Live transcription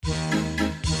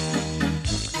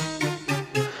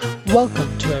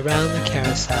Welcome to Around the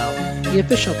Carousel, the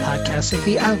official podcast of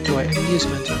the Outdoor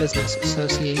Amusement Business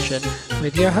Association,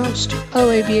 with your host,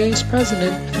 OABA's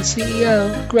President and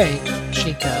CEO, Greg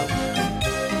Chico.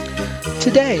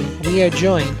 Today, we are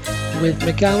joined with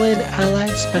McGowan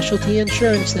Allied Specialty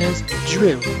Insurance's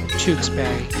Drew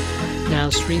Tewksbury. Now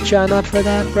reach on up for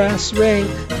that brass ring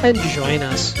and join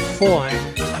us for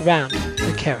Around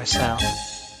the Carousel.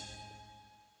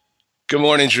 Good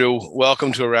morning, Drew.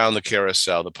 Welcome to Around the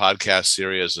Carousel, the podcast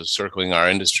series of circling our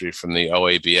industry from the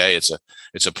OABA.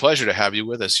 It's a pleasure to have you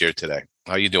with us here today.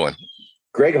 How are you doing?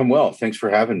 Greg, I'm well. Thanks for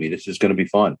having me. This is going to be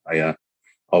fun. I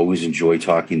always enjoy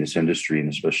talking this industry, and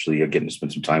especially getting to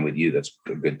spend some time with you. That's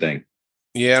a good thing.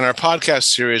 Yeah, in our podcast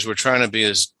series, we're trying to be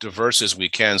as diverse as we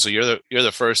can. So you're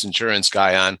the first insurance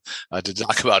guy on to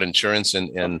talk about insurance,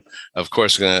 and of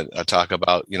course, we're going to talk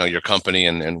about your company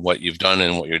and what you've done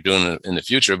and what you're doing in the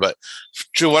future. But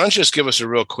Drew, why don't you just give us a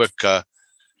real quick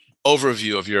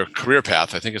overview of your career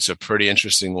path? I think it's a pretty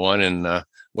interesting one, and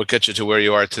what gets you to where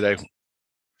you are today?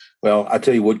 Well, I'll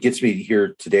tell you what gets me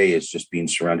here today is just being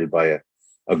surrounded by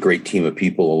a great team of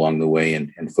people along the way,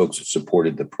 and folks that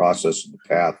supported the process and the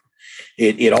path.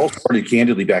 It all started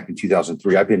candidly back in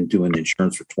 2003. I've been doing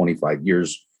insurance for 25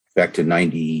 years, back to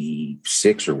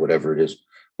 96 or whatever it is.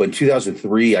 But in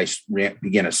 2003, I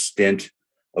began a stint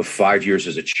of 5 years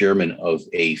as a chairman of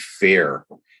a fair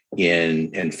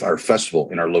in our festival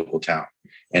in our local town.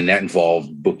 And that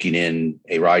involved booking in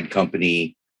a ride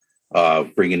company,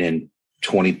 bringing in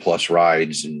 20 plus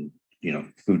rides and,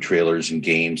 food trailers and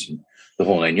games and the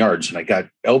whole nine yards. And I got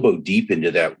elbow deep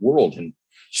into that world and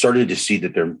started to see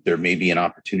that there may be an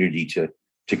opportunity to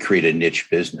create a niche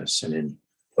business. And in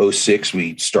 2006,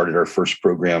 we started our first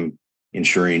program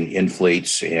insuring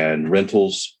inflates and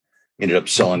rentals, ended up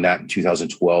selling that in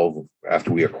 2012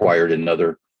 after we acquired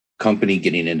another company,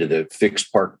 getting into the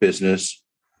fixed park business.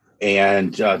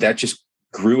 And that just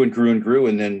grew and grew and grew.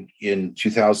 And then in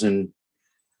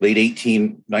late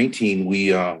 18, 19,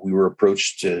 we were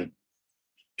approached to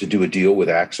do a deal with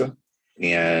AXA.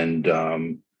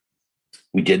 And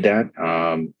we did that.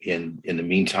 In the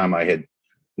meantime, I had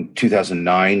in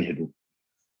 2009 had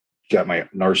got my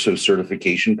NARSO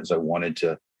certification because I wanted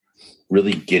to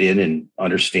really get in and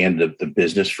understand the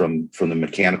business from the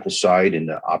mechanical side and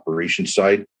the operations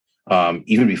side.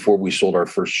 Even before we sold our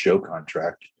first show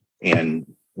contract, and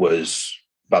was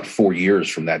about 4 years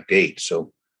from that date.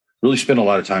 So really spent a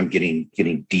lot of time getting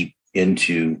deep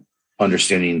into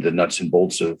understanding the nuts and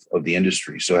bolts of the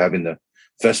industry. So having the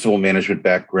festival management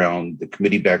background, the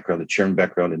committee background, the chairman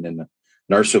background, and then the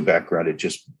NARSO background, it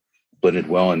just blended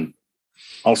well. And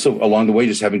also along the way,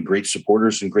 just having great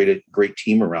supporters and great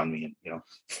team around me. And,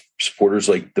 supporters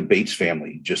like the Bates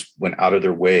family just went out of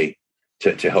their way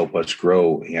to help us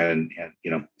grow. And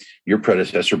your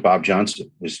predecessor, Bob Johnson,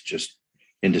 was just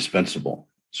indispensable.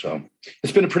 So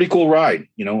it's been a pretty cool ride.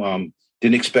 Didn't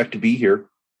expect to be here.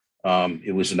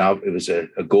 It was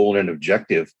a goal and an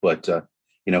objective, but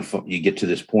you get to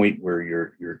this point where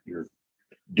you're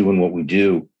doing what we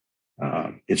do.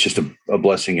 It's just a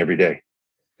blessing every day.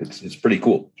 It's pretty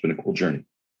cool. It's been a cool journey.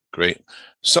 Great.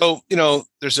 So,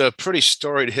 there's a pretty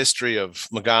storied history of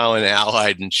McGowan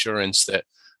Allied Insurance that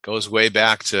goes way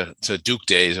back to Duke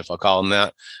days, if I'll call them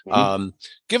that. Mm-hmm.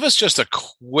 Give us just a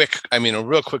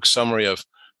real quick summary of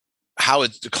how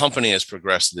the company has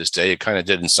progressed to this day. It kind of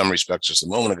did in some respects just a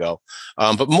moment ago.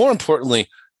 But more importantly,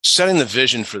 setting the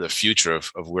vision for the future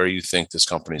of where you think this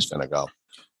company is going to go.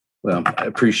 Well, I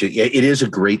appreciate it. It is a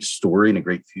great story and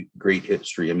a great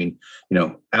history. I mean,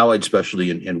 Allied Specialty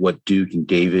and what Duke and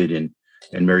David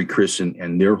and Mary Chris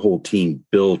and their whole team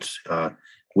built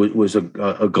was a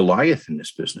Goliath in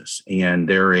this business. And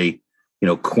they're a,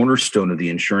 cornerstone of the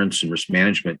insurance and risk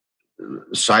management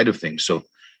side of things. So,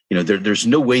 there's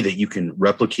no way that you can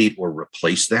replicate or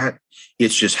replace that.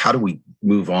 It's just how do we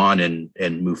move on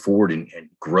and move forward and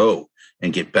grow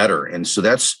and get better. And so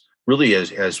that's really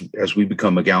as we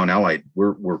become McGowan Allied,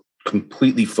 we're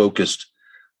completely focused.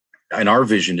 And our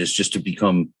vision is just to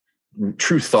become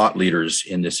true thought leaders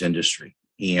in this industry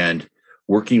and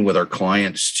working with our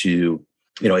clients to,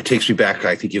 it takes me back.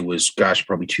 I think it was,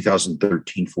 probably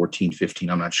 2013, 14, 15.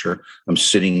 I'm not sure. I'm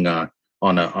sitting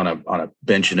on a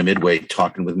bench in a Midway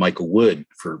talking with Michael Wood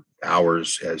for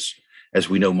hours as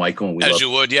we know Michael, and you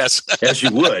would, yes. As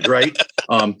you would, right?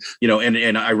 And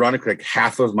ironically, like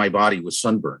half of my body was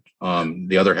sunburned.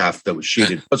 The other half that was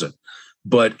shaded wasn't.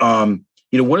 But one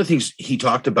of the things he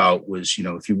talked about was,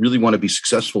 if you really want to be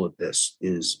successful at this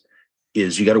is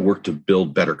you got to work to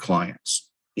build better clients.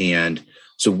 And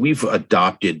so we've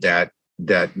adopted that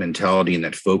mentality, and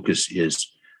that focus is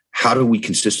how do we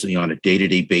consistently on a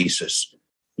day-to-day basis,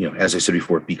 as I said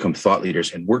before, become thought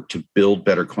leaders and work to build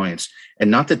better clients.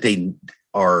 And not that they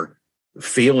are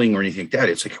failing or anything like that.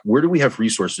 It's like, where do we have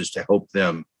resources to help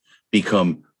them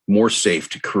become more safe,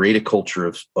 to create a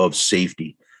culture of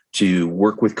safety, to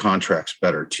work with contracts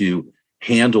better, to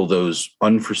handle those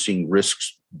unforeseen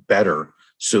risks better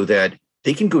so that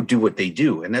they can go do what they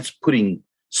do. And that's putting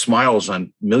smiles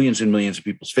on millions and millions of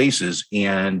people's faces.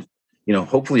 And,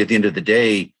 hopefully at the end of the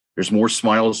day, there's more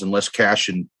smiles and less cash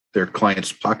in their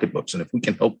clients' pocketbooks. And if we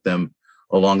can help them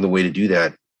along the way to do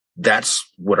that, that's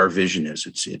what our vision is.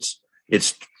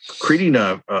 It's creating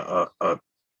a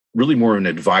really more of an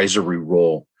advisory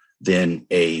role than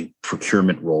a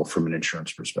procurement role from an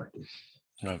insurance perspective.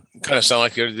 Kind of sound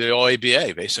like the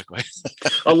OABA, basically.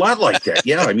 A lot like that.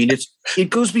 Yeah. I mean, it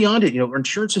goes beyond it.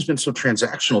 Insurance has been so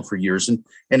transactional for years. And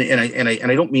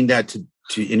I don't mean that to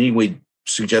in any way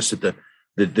suggest that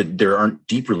there aren't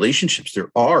deep relationships.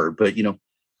 There are, but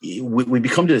we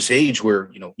become to this age where,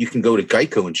 you can go to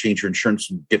Geico and change your insurance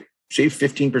and save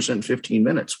 15% in 15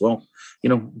 minutes. Well,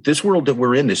 this world that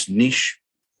we're in, this niche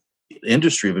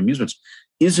industry of amusements,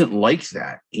 isn't like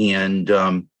that. And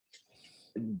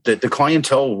the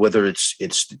clientele, whether it's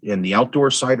in the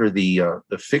outdoor side or the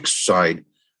fixed side,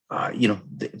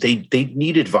 they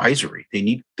need advisory. They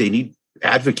need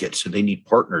advocates, and they need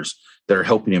partners that are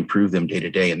helping improve them day to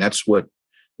day. And that's what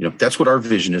our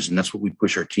vision is, and that's what we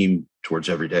push our team towards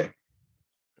every day.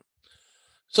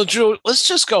 So, Drew, let's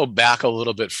just go back a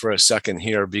little bit for a second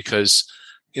here, because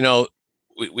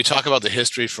we talk about the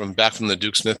history from the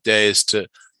Duke Smith days to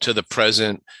the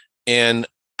present, and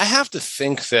I have to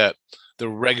think that the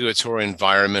regulatory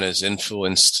environment has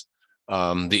influenced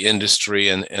the industry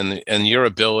and your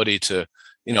ability to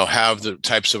have the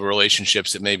types of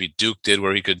relationships that maybe Duke did,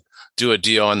 where he could do a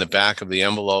deal on the back of the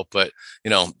envelope. But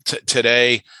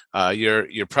today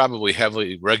you're probably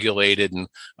heavily regulated, and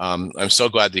I'm so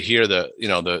glad to hear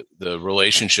the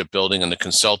relationship building and the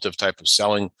consultative type of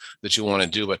selling that you want to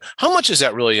do. But how much is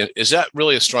that really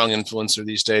a strong influencer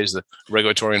these days, the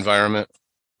regulatory environment?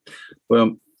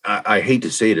 Well, I hate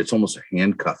to say it, it's almost a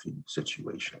handcuffing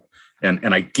situation.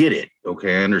 And I get it.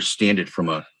 Okay. I understand it from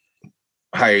a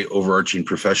high overarching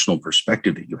professional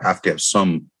perspective that you have to have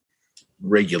some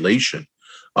regulation.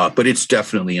 But it's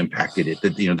definitely impacted it.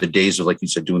 That the days of, like you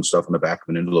said, doing stuff on the back of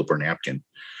an envelope or napkin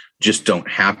just don't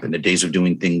happen. The days of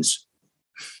doing things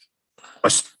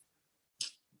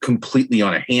completely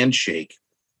on a handshake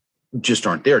just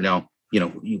aren't there. Now,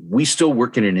 we still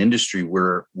work in an industry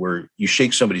where you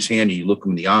shake somebody's hand and you look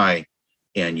them in the eye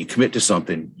and you commit to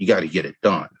something, you got to get it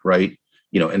done. Right.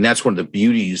 And that's one of the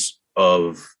beauties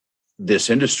of this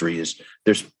industry is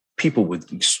there's people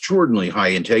with extraordinarily high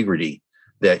integrity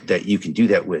that you can do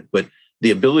that with. But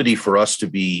the ability for us to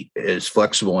be as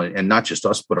flexible, and not just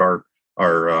us, but our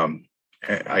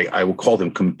I will call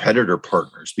them competitor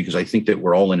partners, because I think that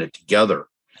we're all in it together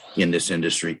in this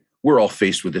industry. We're all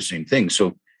faced with the same thing.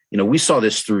 So, we saw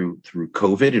this through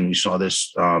COVID, and we saw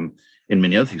this in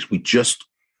many other things.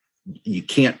 You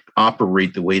can't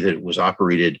operate the way that it was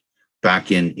operated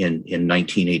back in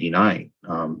 1989.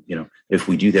 If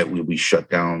we do that, we'll be shut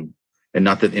down. And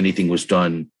not that anything was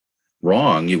done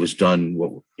wrong. It was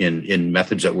done in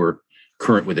methods that were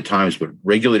current with the times, but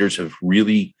regulators have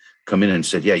really come in and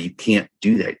said, yeah, you can't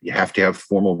do that. You have to have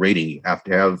formal rating. You have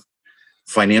to have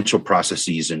financial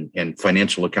processes and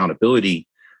financial accountability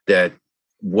that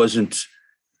wasn't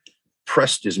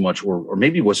pressed as much, or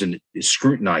maybe wasn't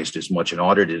scrutinized as much and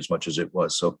audited as much as it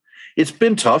was. So it's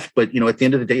been tough, but at the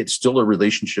end of the day, it's still a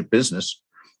relationship business,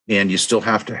 and you still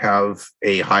have to have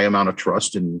a high amount of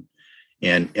trust and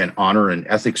honor and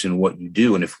ethics in what you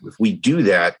do. And if we do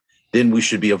that, then we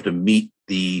should be able to meet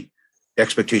the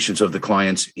expectations of the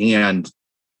clients and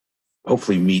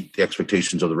hopefully meet the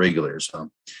expectations of the regulators.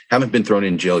 Haven't been thrown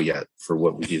in jail yet for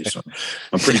what we do. So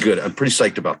I'm pretty good. I'm pretty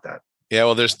psyched about that. Yeah,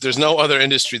 well, there's no other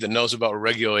industry that knows about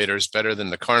regulators better than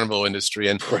the carnival industry,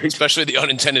 and right, especially the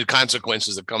unintended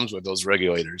consequences that comes with those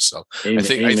regulators. So Amen.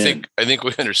 I think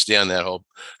we understand that whole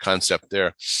concept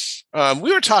there.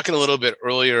 We were talking a little bit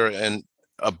earlier and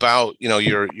about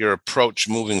your approach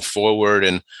moving forward,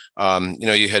 and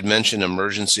you had mentioned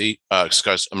emerging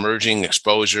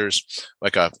exposures,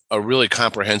 like a really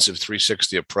comprehensive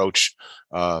 360 approach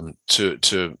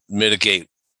to mitigate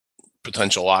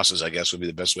potential losses, I guess would be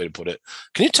the best way to put it.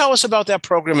 Can you tell us about that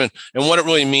program and what it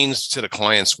really means to the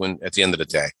clients at the end of the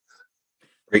day?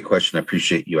 Great question. I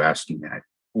appreciate you asking that.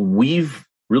 We've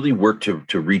really worked to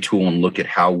retool and look at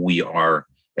how we are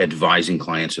advising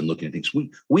clients and looking at things.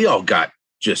 We all got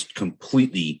just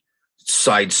completely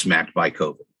side smacked by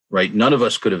COVID, right? None of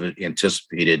us could have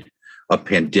anticipated a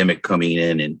pandemic coming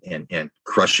in and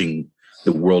crushing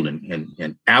the world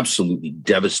and absolutely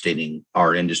devastating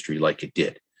our industry like it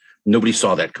did. Nobody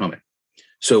saw that coming.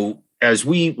 So as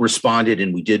we responded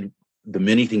and we did the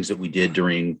many things that we did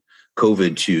during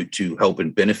COVID to help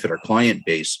and benefit our client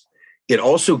base, it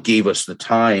also gave us the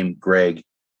time, Greg,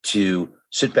 to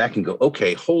sit back and go,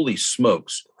 okay, holy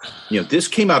smokes, this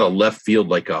came out of left field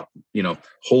like a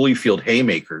Holyfield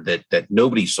haymaker that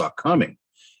nobody saw coming.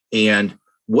 And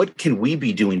what can we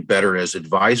be doing better as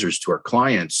advisors to our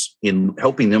clients in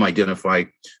helping them identify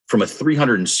from a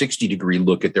 360-degree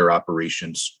look at their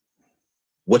operations?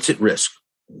 What's at risk?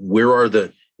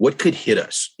 What could hit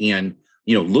us? And,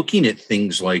 looking at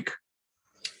things like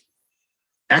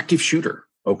active shooter.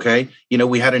 Okay.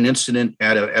 We had an incident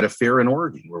at a fair in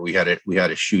Oregon where we had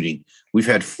a shooting. We've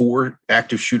had 4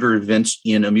 active shooter events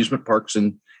in amusement parks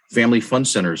and family fun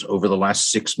centers over the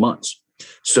last 6 months.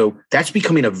 So that's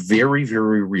becoming a very,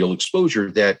 very real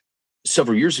exposure that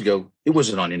several years ago, it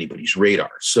wasn't on anybody's radar.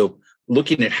 So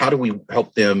looking at how do we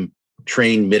help them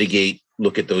train, mitigate,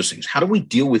 look at those things. How do we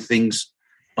deal with things?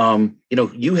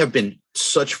 You have been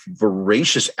such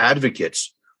voracious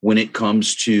advocates when it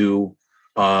comes to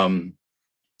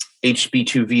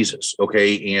HB2 visas,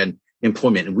 okay, and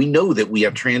employment. And we know that we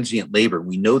have transient labor.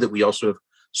 We know that we also have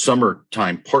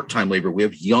summertime, part-time labor. We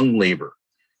have young labor.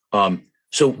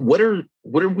 So what are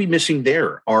we missing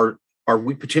there? Are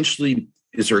we potentially,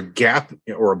 is there a gap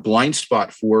or a blind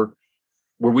spot for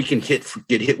where we can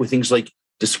get hit with things like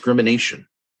discrimination,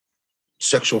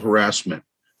 sexual harassment,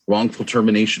 wrongful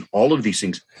termination, all of these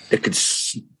things that could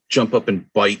jump up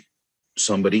and bite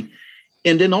somebody?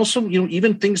 And then also,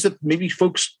 even things that maybe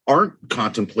folks aren't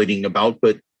contemplating about,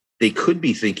 but they could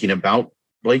be thinking about,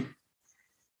 like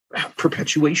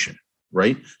perpetuation,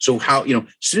 right? So how,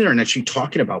 sitting there and actually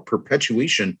talking about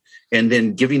perpetuation and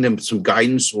then giving them some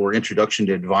guidance or introduction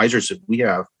to advisors that we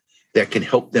have that can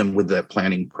help them with that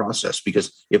planning process.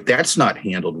 Because if that's not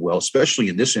handled well, especially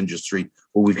in this industry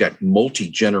where we've got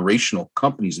multi-generational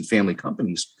companies and family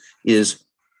companies, is,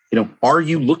 are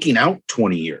you looking out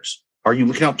 20 years? Are you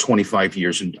looking out 25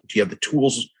 years? And do you have the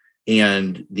tools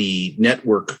and the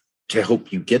network to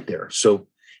help you get there? So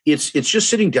it's just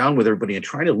sitting down with everybody and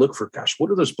trying to look for, gosh, what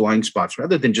are those blind spots?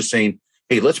 Rather than just saying,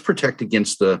 hey, let's protect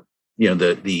against the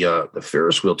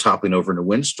Ferris wheel toppling over in a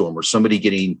windstorm, or somebody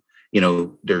getting,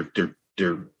 their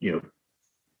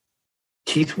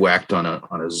teeth whacked on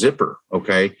a zipper.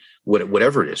 Okay.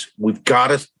 Whatever it is, we've got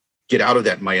to get out of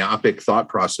that myopic thought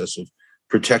process of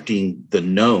protecting the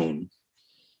known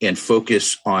and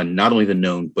focus on not only the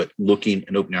known, but looking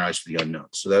and opening our eyes to the unknown.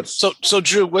 So that's so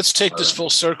Drew, let's take this full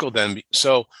circle then.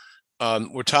 So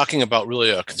we're talking about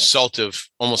really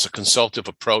almost a consultative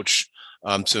approach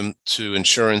to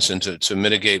insurance and to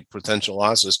mitigate potential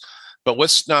losses. But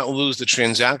let's not lose the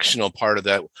transactional part of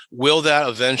that. Will that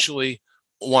eventually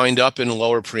wind up in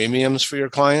lower premiums for your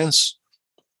clients?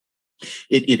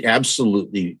 It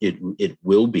absolutely, it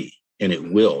will be. And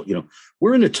it will,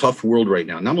 we're in a tough world right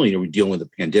now. Not only are we dealing with the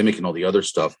pandemic and all the other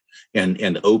stuff and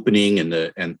the opening and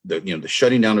the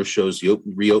shutting down of shows, the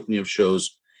reopening of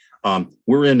shows.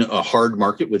 We're in a hard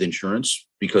market with insurance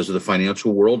because of the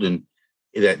financial world. And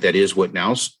that is what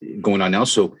now's going on now.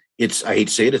 So I hate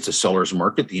to say it, it's a seller's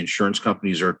market. The insurance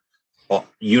companies are not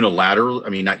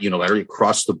unilaterally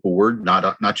across the board,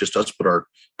 not just us, but our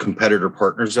competitor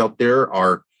partners out there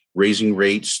are raising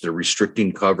rates, they're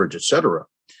restricting coverage, et cetera.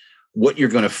 What you're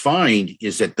going to find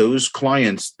is that those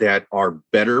clients that are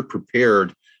better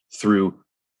prepared through,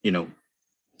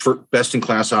 for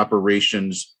best-in-class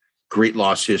operations, great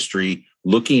loss history,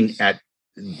 looking at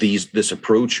this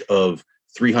approach of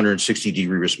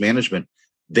 360-degree risk management,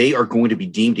 they are going to be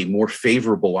deemed a more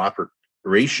favorable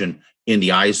operation in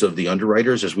the eyes of the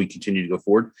underwriters as we continue to go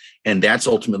forward. And that's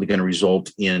ultimately going to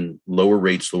result in lower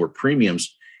rates, lower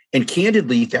premiums. And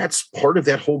candidly, that's part of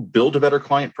that whole build a better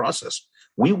client process.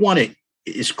 We want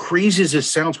to, as crazy as it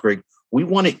sounds, Greg, we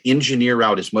want to engineer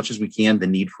out as much as we can the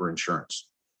need for insurance.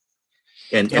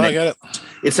 And I got it.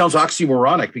 It sounds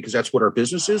oxymoronic because that's what our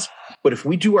business is. But if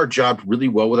we do our job really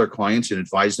well with our clients and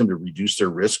advise them to reduce their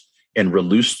risk and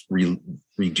reduce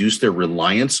their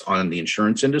reliance on the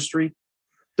insurance industry,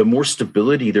 the more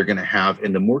stability they're going to have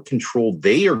and the more control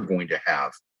they are going to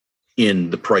have in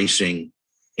the pricing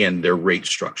and their rate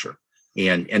structure.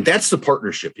 And that's the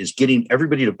partnership, is getting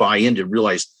everybody to buy in to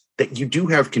realize that you do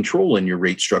have control in your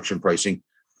rate structure and pricing,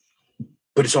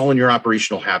 but it's all in your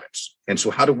operational habits. And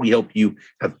so how do we help you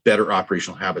have better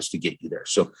operational habits to get you there?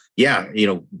 So yeah,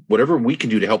 whatever we can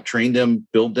do to help train them,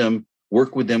 build them,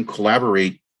 work with them,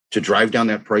 collaborate to drive down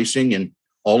that pricing and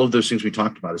all of those things we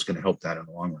talked about is going to help that in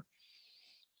the long run.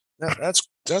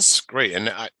 That's great.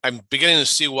 And I'm beginning to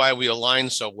see why we align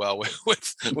so well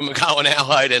with McGowan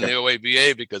Allied and the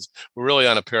OABA, because we're really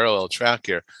on a parallel track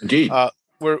here. Indeed.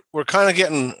 We're kind of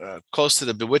getting close to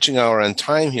the bewitching hour on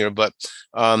time here, but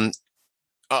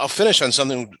I'll finish on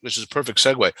something which is a perfect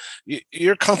segue.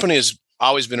 Your company has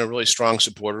always been a really strong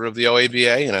supporter of the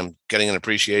OABA, and I'm getting an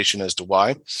appreciation as to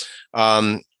why.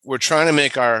 We're trying to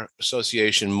make our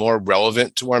association more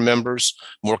relevant to our members,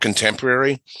 more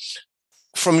contemporary.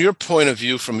 From your point of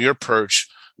view, from your perch,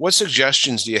 what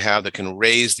suggestions do you have that can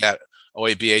raise that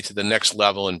OABA to the next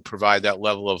level and provide that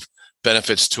level of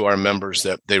benefits to our members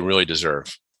that they really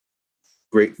deserve?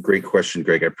 Great question,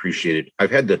 Greg. I appreciate it. I've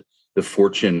had the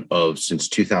fortune of, since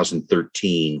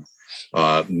 2013,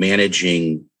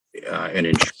 managing an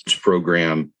insurance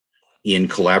program in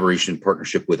collaboration and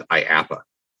partnership with IAPA.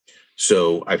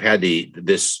 So I've had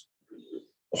this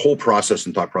whole process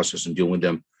and thought process and dealing with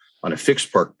them on a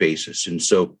fixed part basis. And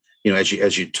so, as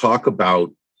you talk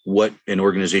about what an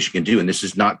organization can do, and this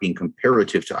is not being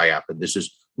comparative to IAPA, this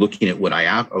is looking at what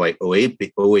IAPA, like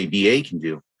OABA can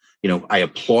do. I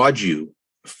applaud you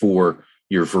for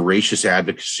your voracious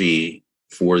advocacy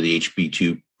for the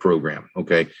HB2 program.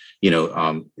 Okay.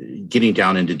 Getting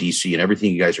down into DC and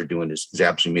everything you guys are doing is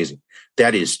absolutely amazing.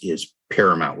 That is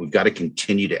paramount. We've got to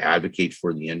continue to advocate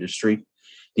for the industry.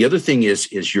 The other thing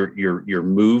is your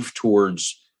move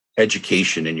towards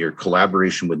education and your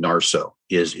collaboration with NARSO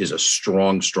is a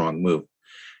strong move.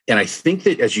 And I think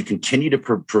that as you continue to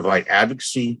provide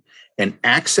advocacy and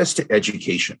access to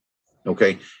education,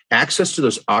 okay, access to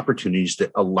those opportunities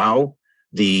that allow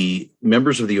the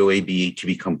members of the OABA to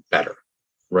become better,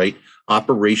 right?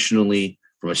 Operationally,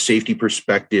 from a safety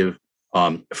perspective,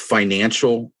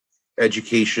 financial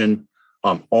education,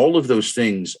 all of those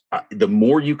things, the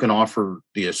more you can offer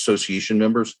the association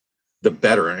members, the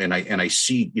better. And I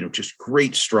see, just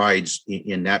great strides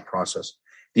in that process.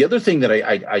 The other thing that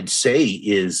I'd say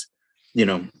is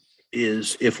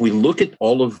if we look at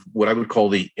all of what I would call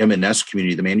the M&S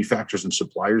community, the manufacturers and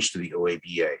suppliers to the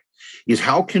OABA, is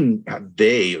how can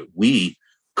we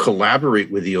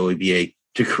collaborate with the OABA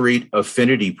to create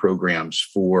affinity programs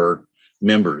for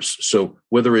members. So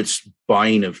whether it's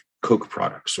buying of Coke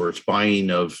products or it's buying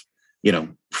of,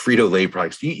 Frito-Lay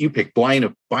products, you pick, buying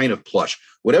of plush,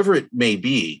 whatever it may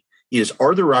be,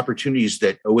 are there opportunities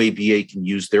that OABA can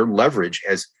use their leverage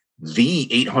as the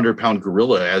 800-pound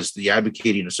gorilla, as the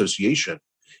advocating association,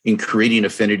 in creating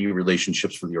affinity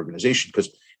relationships for the organization? Because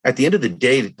at the end of the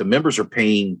day, the members are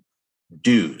paying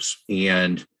dues,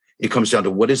 and it comes down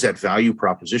to what is that value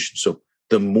proposition. So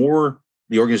the more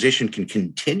the organization can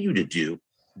continue to do,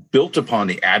 built upon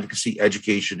the advocacy,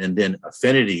 education, and then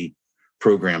affinity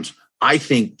programs, I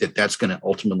think that that's going to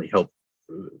ultimately help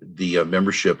the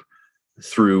membership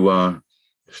through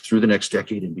the next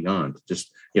decade and beyond. Just,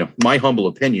 my humble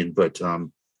opinion, but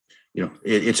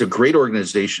it's a great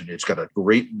organization. It's got a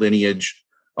great lineage.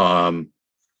 Proud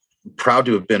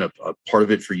to have been a part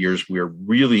of it for years. We are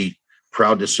really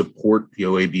proud to support the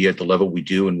OABA at the level we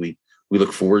do, and we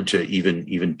look forward to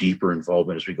even deeper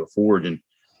involvement as we go forward, and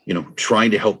trying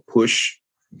to help push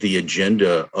the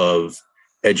agenda of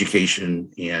education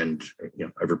and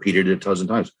I've repeated it a dozen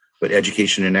times, but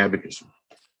education and advocacy.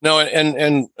 No,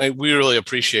 and we really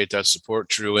appreciate that support,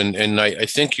 Drew, and I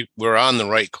think we're on the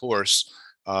right course,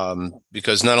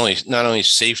 because not only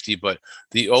safety, but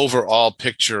the overall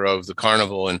picture of the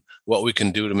carnival and what we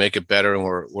can do to make it better. And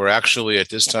we're actually at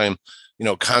this time,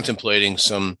 contemplating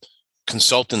some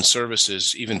consultant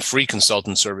services, even free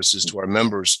consultant services to our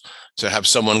members, to have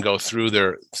someone go through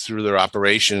their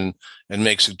operation and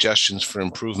make suggestions for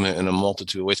improvement in a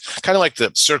multitude of ways. Kind of like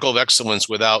the Circle of Excellence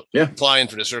without applying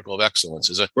for the Circle of Excellence.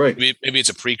 Right. Maybe it's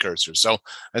a precursor. So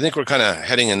I think we're kind of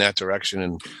heading in that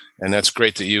direction, and that's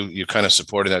great that you kind of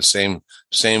supported that same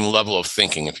level of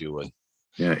thinking, if you would.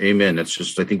 Yeah, amen. I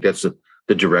think that's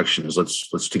the direction is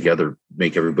let's together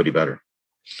make everybody better.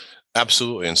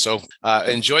 Absolutely. And so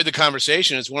enjoyed the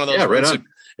conversation. It's one of those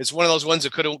it's one of those ones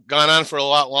that could have gone on for a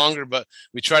lot longer, but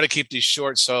we try to keep these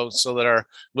short so that our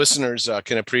listeners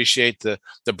can appreciate the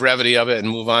brevity of it and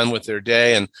move on with their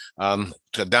day. And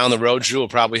down the road, Drew will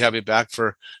probably have you back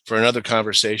for another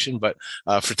conversation. But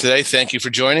for today, thank you for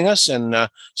joining us, and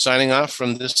signing off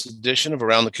from this edition of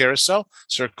Around the Carousel,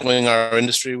 circling our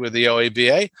industry with the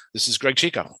OABA. This is Greg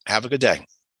Chico. Have a good day.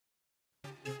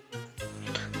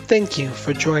 Thank you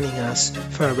for joining us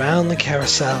for Around the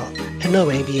Carousel, an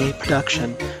OABA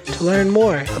production. To learn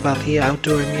more about the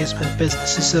Outdoor Amusement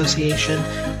Business Association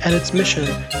and its mission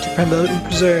to promote and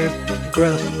preserve the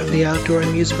growth of the outdoor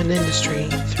amusement industry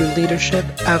through leadership,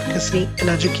 advocacy, and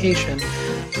education,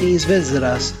 please visit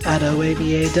us at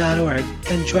oaba.org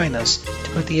and join us to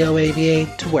put the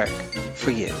OABA to work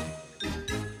for you.